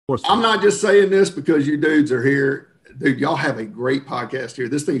course. I'm not just saying this because you dudes are here. Dude, y'all have a great podcast here.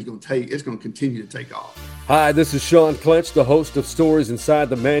 This thing's going to continue to take off. Hi, this is Sean Clinch, the host of Stories Inside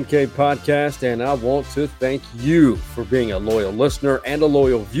the Man Cave podcast, and I want to thank you for being a loyal listener and a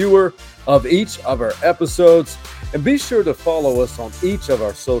loyal viewer of each of our episodes. And be sure to follow us on each of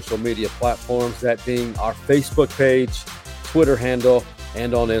our social media platforms, that being our Facebook page, Twitter handle,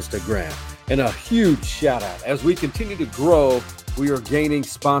 and on Instagram. And a huge shout out. As we continue to grow, we are gaining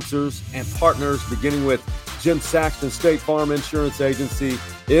sponsors and partners, beginning with Jim Saxton State Farm Insurance Agency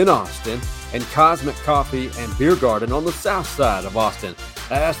in Austin and Cosmic Coffee and Beer Garden on the south side of Austin.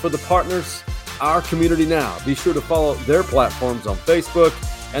 As for the partners, Our Community Now. Be sure to follow their platforms on Facebook,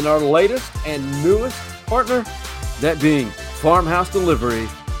 and our latest and newest partner, that being Farmhouse Delivery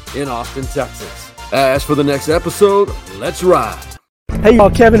in Austin, Texas. As for the next episode, let's ride. Hey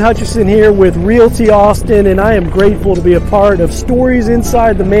y'all, Kevin Hutchison here with Realty Austin, and I am grateful to be a part of Stories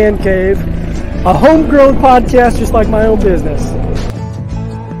Inside the Man Cave, a homegrown podcast just like my own business.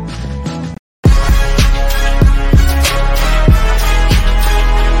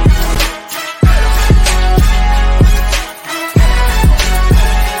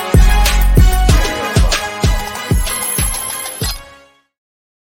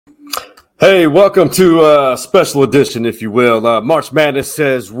 Hey, welcome to a special edition, if you will. March Madness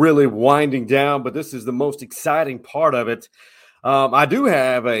is really winding down, but this is the most exciting part of it. I do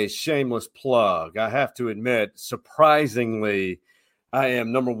have a shameless plug. I have to admit, surprisingly, I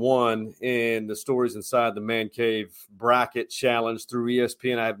am number one in the Stories Inside the Man Cave bracket challenge through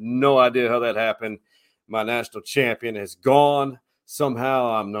ESPN. I have no idea how that happened. My national champion has gone.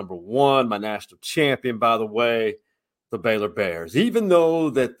 Somehow I'm number one. My national champion, by the way, the Baylor Bears. Even though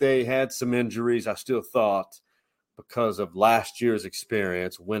that they had some injuries, I still thought, because of last year's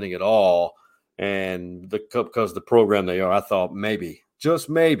experience, winning it all, and because of the program they are, I thought maybe, just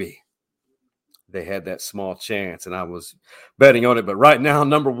maybe, they had that small chance, and I was betting on it. But right now,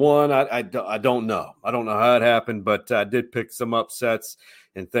 number one, I don't know. I don't know how it happened, but I did pick some upsets,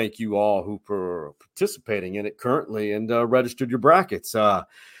 and thank you all who are participating in it currently and registered your brackets.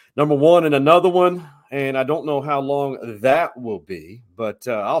 Number one and another one, and I don't know how long that will be, but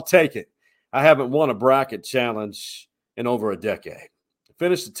I'll take it. I haven't won a bracket challenge in over a decade.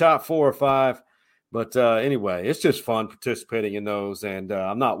 Finished the top 4 or 5, but anyway, it's just fun participating in those, and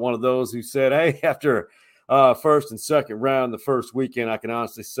I'm not one of those who said, hey, after first and second round, the first weekend, I can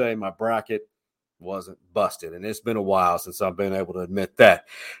honestly say my bracket wasn't busted, and it's been a while since I've been able to admit that.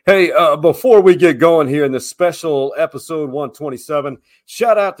 Hey, before we get going here in this special episode 127,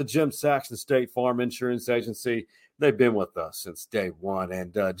 shout out to Jim Saxton State Farm Insurance Agency. They've been with us since day one,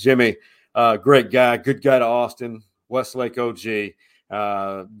 and Jimmy, great guy, good guy to Austin, Westlake OG.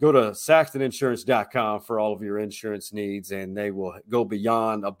 Go to saxtoninsurance.com for all of your insurance needs, and they will go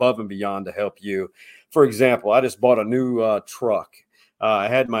above and beyond to help you. For example, I just bought a new truck. I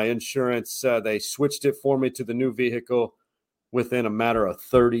had my insurance. They switched it for me to the new vehicle within a matter of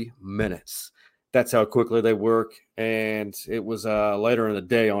 30 minutes. That's how quickly they work. And it was later in the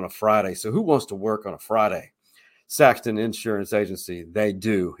day on a Friday. So who wants to work on a Friday? Saxton Insurance Agency, they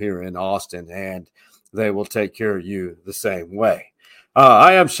do here in Austin, and they will take care of you the same way.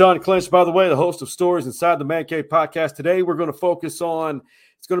 I am Sean Clinch, by the way, the host of Stories Inside the Man Cave podcast. Today we're going to focus on,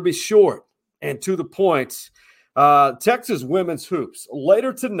 it's going to be short and to the point, Texas women's hoops.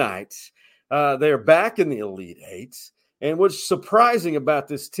 Later tonight, they are back in the Elite Eight. And what's surprising about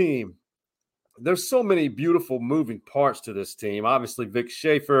this team, there's so many beautiful moving parts to this team. Obviously, Vic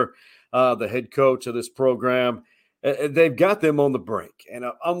Schaefer, the head coach of this program, they've got them on the brink. And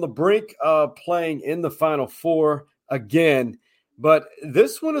on the brink of playing in the Final Four again. But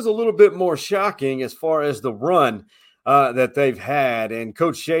this one is a little bit more shocking as far as the run that they've had. And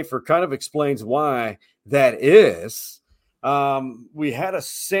Coach Schaefer kind of explains why that is. We had a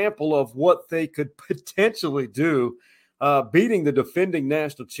sample of what they could potentially do, beating the defending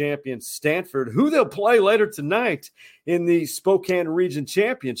national champion Stanford, who they'll play later tonight in the Spokane Region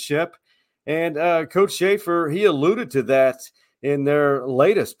Championship. And Coach Schaefer, he alluded to that in their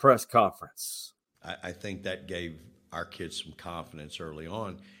latest press conference. I think that gave our kids some confidence early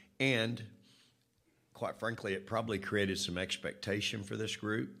on. And quite frankly, it probably created some expectation for this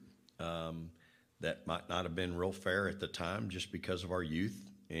group. That might not have been real fair at the time just because of our youth.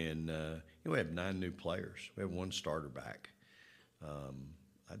 And we have 9 new players. We have 1 starter back.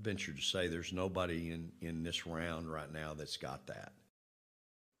 I'd venture to say there's nobody in this round right now that's got that.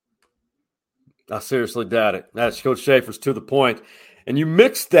 I seriously doubt it. That's Coach Schaefer's to the point. And you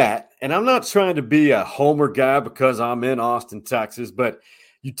mix that, and I'm not trying to be a homer guy because I'm in Austin, Texas, but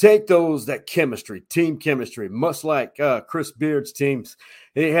you take that chemistry, team chemistry, much like Chris Beard's teams.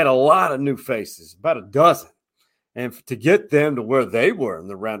 They had a lot of new faces, about a dozen. And to get them to where they were in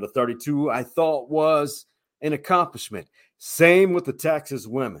the round of 32, I thought was an accomplishment. Same with the Texas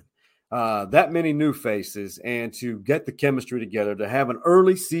women. That many new faces, and to get the chemistry together, to have an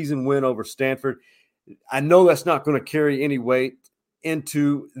early season win over Stanford. I know that's not going to carry any weight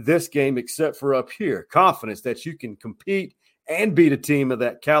into this game except for up here. Confidence that you can compete and beat a team of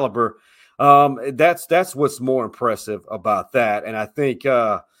that caliber. That's what's more impressive about that. And I think,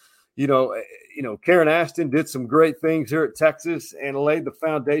 Karen Ashton did some great things here at Texas and laid the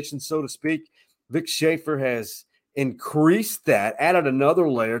foundation, so to speak. Vic Schaefer has increased that, added another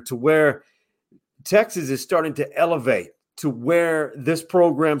layer to where Texas is starting to elevate to where this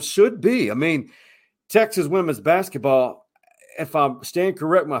program should be. I mean, Texas women's basketball, if I'm staying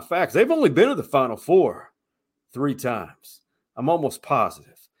correct with my facts, they've only been to the Final Four 3 times. I'm almost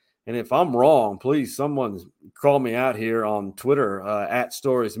positive. And if I'm wrong, please, someone call me out here on Twitter at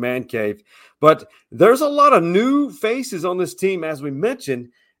Stories Man Cave. But there's a lot of new faces on this team, as we mentioned,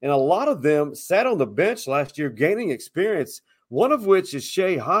 and a lot of them sat on the bench last year gaining experience, one of which is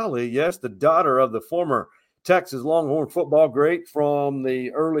Shay Holly, yes, the daughter of the former Texas Longhorn football great from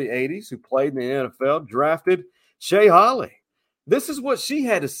the early 80s who played in the NFL, drafted Shay Holly. This is what she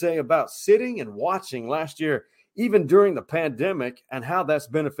had to say about sitting and watching last year, even during the pandemic, and how that's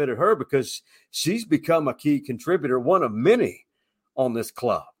benefited her because she's become a key contributor, one of many on this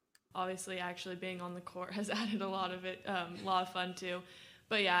club. Obviously, actually being on the court has added a lot of fun too.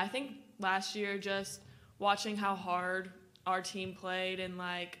 But yeah, I think last year just watching how hard our team played and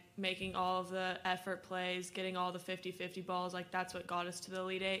like making all of the effort plays, getting all the 50-50 balls, like that's what got us to the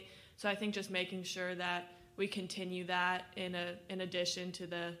Elite Eight. So I think just making sure that we continue that in addition to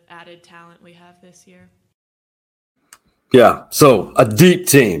the added talent we have this year. Yeah, so a deep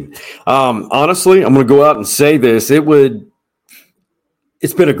team. Honestly, I'm going to go out and say this. It's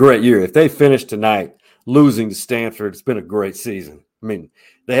been a great year. If they finish tonight losing to Stanford, it's been a great season. I mean,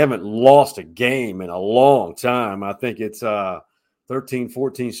 they haven't lost a game in a long time. I think it's 13,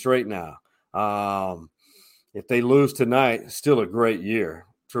 14 straight now. If they lose tonight, still a great year,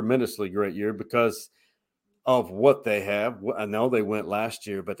 tremendously great year because of what they have. I know they went last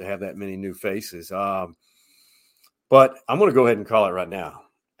year, but to have that many new faces. But I'm going to go ahead and call it right now.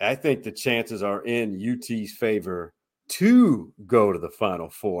 I think the chances are in UT's favor to go to the Final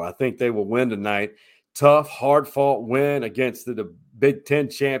Four. I think they will win tonight. Tough, hard-fought win against the Big Ten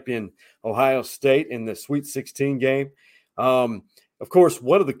champion Ohio State in the Sweet 16 game. Of course,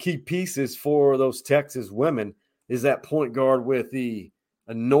 one of the key pieces for those Texas women is that point guard with the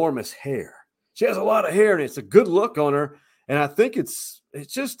enormous hair. She has a lot of hair, and it's a good look on her, and I think it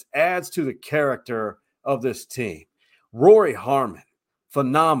just adds to the character of this team. Rory Harmon,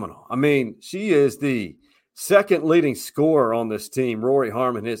 phenomenal. I mean, she is the second leading scorer on this team, Rory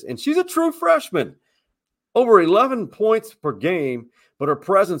Harmon is, and she's a true freshman. Over 11 points per game, but her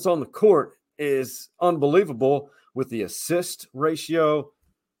presence on the court is unbelievable with the assist ratio,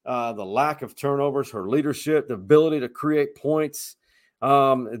 the lack of turnovers, her leadership, the ability to create points.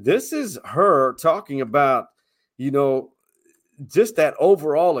 This is her talking about, just that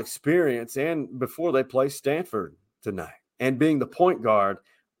overall experience and before they play Stanford tonight and being the point guard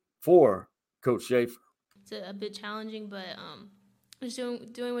for Coach Schaefer. It's a bit challenging, but just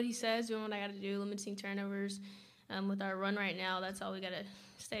doing what he says, doing what I got to do, limiting turnovers. With our run right now, that's all we got to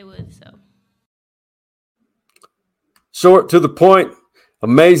stay with. So short to the point,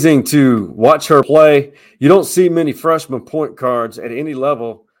 amazing to watch her play. You don't see many freshman point guards at any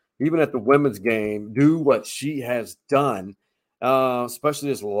level, even at the women's game, do what she has done, especially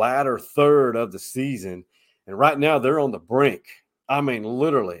this latter third of the season. And right now they're on the brink. I mean,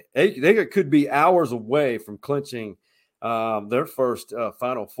 literally, they could be hours away from clinching their first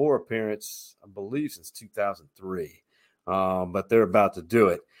Final Four appearance, I believe, since 2003. But they're about to do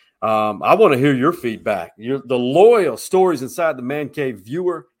it. I want to hear your feedback. The loyal Stories Inside the Man Cave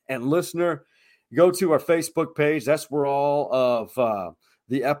viewer and listener. Go to our Facebook page. That's where all of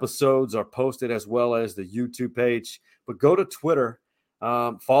the episodes are posted, as well as the YouTube page. But go to Twitter.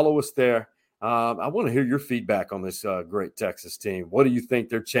 Follow us there. I want to hear your feedback on this great Texas team. What do you think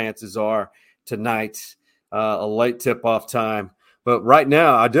their chances are tonight? A late tip-off time. But right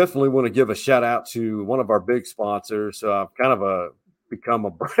now, I definitely want to give a shout-out to one of our big sponsors, kind of become a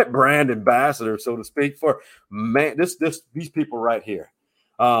brand ambassador, so to speak, for these people right here.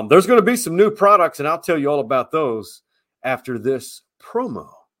 There's going to be some new products, and I'll tell you all about those after this promo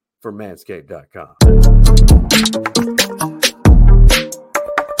for Manscaped.com.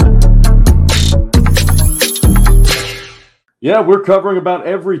 Yeah, we're covering about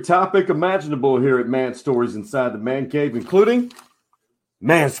every topic imaginable here at Man Stories Inside the Man Cave, including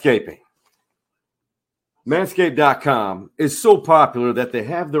manscaping. Manscaped.com is so popular that they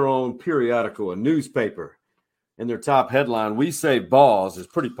have their own periodical, a newspaper. In their top headline, "We Save Balls," is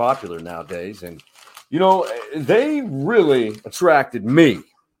pretty popular nowadays. And, they really attracted me,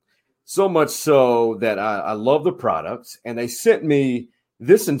 so much so that I love the products. And they sent me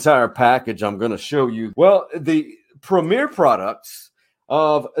this entire package I'm going to show you. Well, the premier products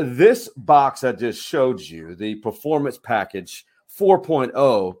of this box I just showed you, the Performance Package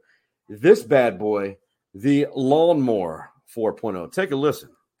 4.0, this bad boy, the Lawnmower 4.0. Take a listen.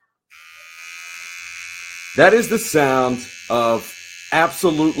 That is the sound of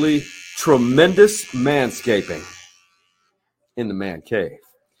absolutely tremendous manscaping in the man cave.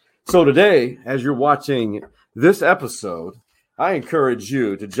 So today, as you're watching this episode, I encourage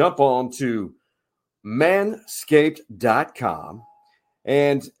you to jump on to manscaped.com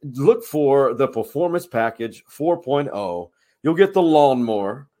and look for the Performance Package 4.0. You'll get the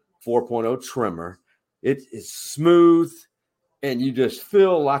Lawnmower 4.0 trimmer. It is smooth, and you just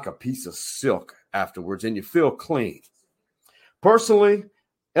feel like a piece of silk afterwards, and you feel clean. Personally,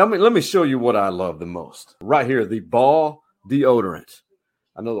 let me show you what I love the most. Right here, the ball deodorant.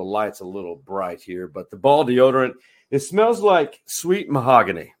 I know the light's a little bright here, but the ball deodorant, it smells like sweet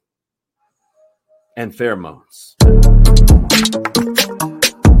mahogany and pheromones.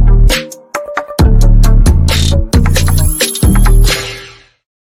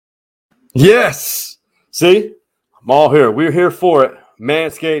 Yes. See, I'm all here. We're here for it.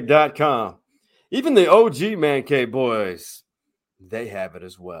 Manscaped.com. Even the OG Man Cave boys, they have it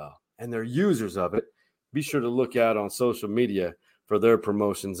as well. And they're users of it. Be sure to look out on social media for their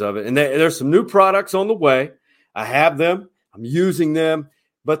promotions of it. And there's some new products on the way. I have them. I'm using them.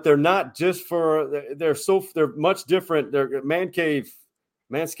 But they're not just for – they're much different. They're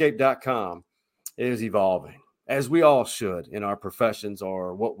Manscaped.com is evolving, as we all should in our professions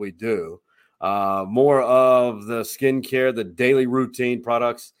or what we do. More of the skincare, the daily routine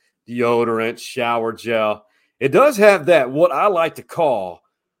products, deodorant, shower gel. It does have that, what I like to call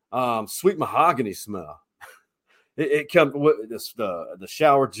sweet mahogany smell. It comes with the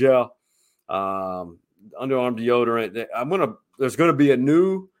shower gel, underarm deodorant. There's going to be a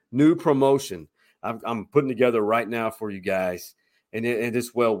new promotion I'm putting together right now for you guys, and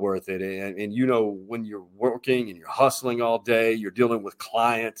it's well worth it. And when you're working and you're hustling all day, you're dealing with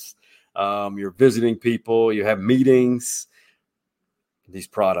clients, you're visiting people, you have meetings. These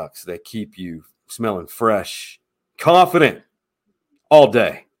products, they keep you smelling fresh, confident all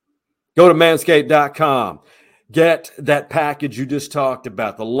day. Go to manscaped.com. Get that package you just talked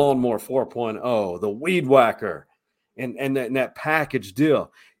about, the Lawnmower 4.0, the Weed Whacker, and that package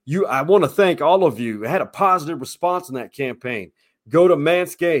deal. I want to thank all of you. I had a positive response in that campaign. Go to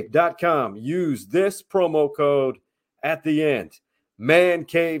manscaped.com. Use this promo code at the end,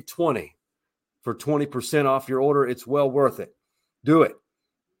 ManCave20, for 20% off your order. It's well worth it. Do it.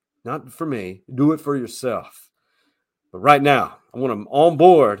 Not for me. Do it for yourself. But right now, I want them on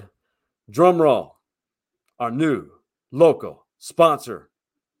board. Drum roll. Our new local sponsor.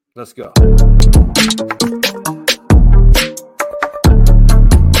 Let's go.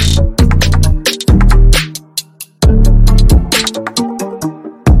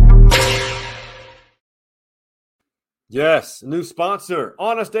 Yes, new sponsor,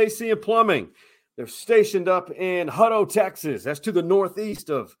 Honest AC and Plumbing. They're stationed up in Hutto, Texas. That's to the northeast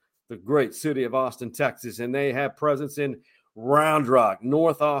of the great city of Austin, Texas. And they have presence in Round Rock,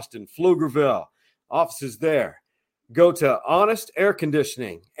 North Austin, Pflugerville. Offices there. Go to Honest Air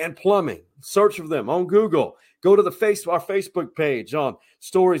Conditioning and Plumbing. Search for them on Google. Go to our Facebook page on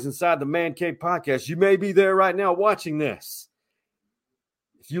Stories Inside the Man Cave Podcast. You may be there right now watching this.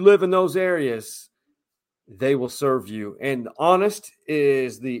 If you live in those areas, they will serve you. And honest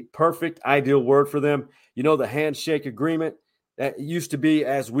is the perfect, ideal word for them. You know, the handshake agreement that used to be,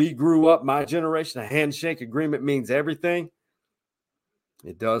 as we grew up, my generation, a handshake agreement means everything.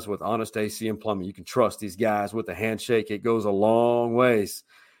 It does with Honest AC and Plumbing. You can trust these guys with a handshake. It goes a long ways.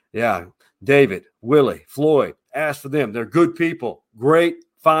 Yeah, David, Willie, Floyd, ask for them. They're good people, great,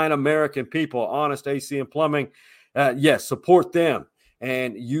 fine American people. Honest AC and Plumbing. Yes, support them.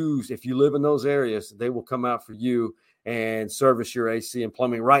 And if you live in those areas, they will come out for you and service your AC and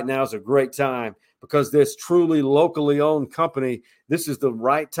plumbing. Right now is a great time because this truly locally owned company, this is the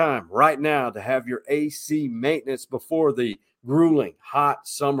right time right now to have your AC maintenance before the grueling hot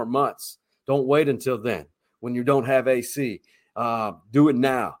summer months. Don't wait until then when you don't have AC. Do it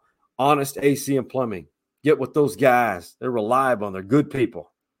now. Honest AC and Plumbing. Get with those guys. They're reliable. They're good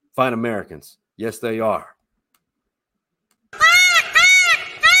people. Fine Americans. Yes, they are.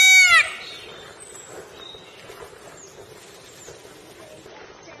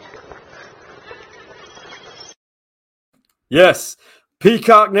 Yes.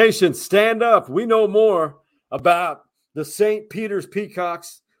 Peacock Nation, stand up. We know more about the St. Peter's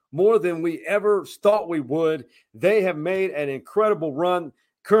Peacocks more than we ever thought we would. They have made an incredible run.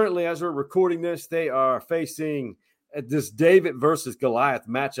 Currently, as we're recording this, they are facing this David versus Goliath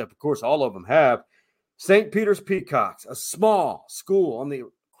matchup. Of course, all of them have. St. Peter's Peacocks, a small school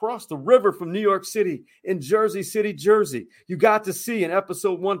across the river from New York City in Jersey City, Jersey. You got to see in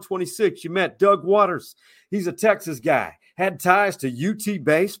episode 126, you met Doug Waters. He's a Texas guy. Had ties to UT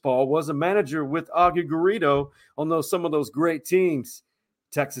baseball, was a manager with Augie Garrido on some of those great teams.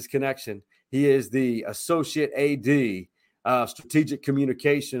 Texas connection. He is the associate AD, strategic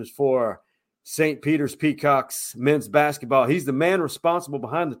communications for St. Peter's Peacocks men's basketball. He's the man responsible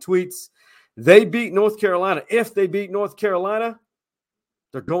behind the tweets. They beat North Carolina. If they beat North Carolina,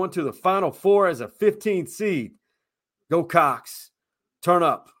 they're going to the Final Four as a 15th seed. Go Cox. Turn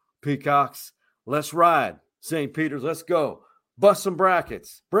up, Peacocks. Let's ride. St. Peter's, let's go. Bust some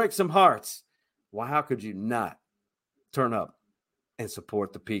brackets. Break some hearts. Well, how could you not turn up and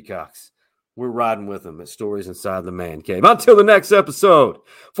support the Peacocks? We're riding with them at Stories Inside the Man Cave. Until the next episode,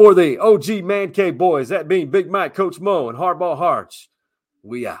 for the OG Man Cave boys, that being Big Mike, Coach Mo, and Hardball Harch,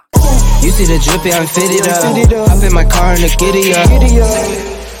 we out. You see the drippy, I'm fitted up. Hop in my car and the giddy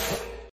up.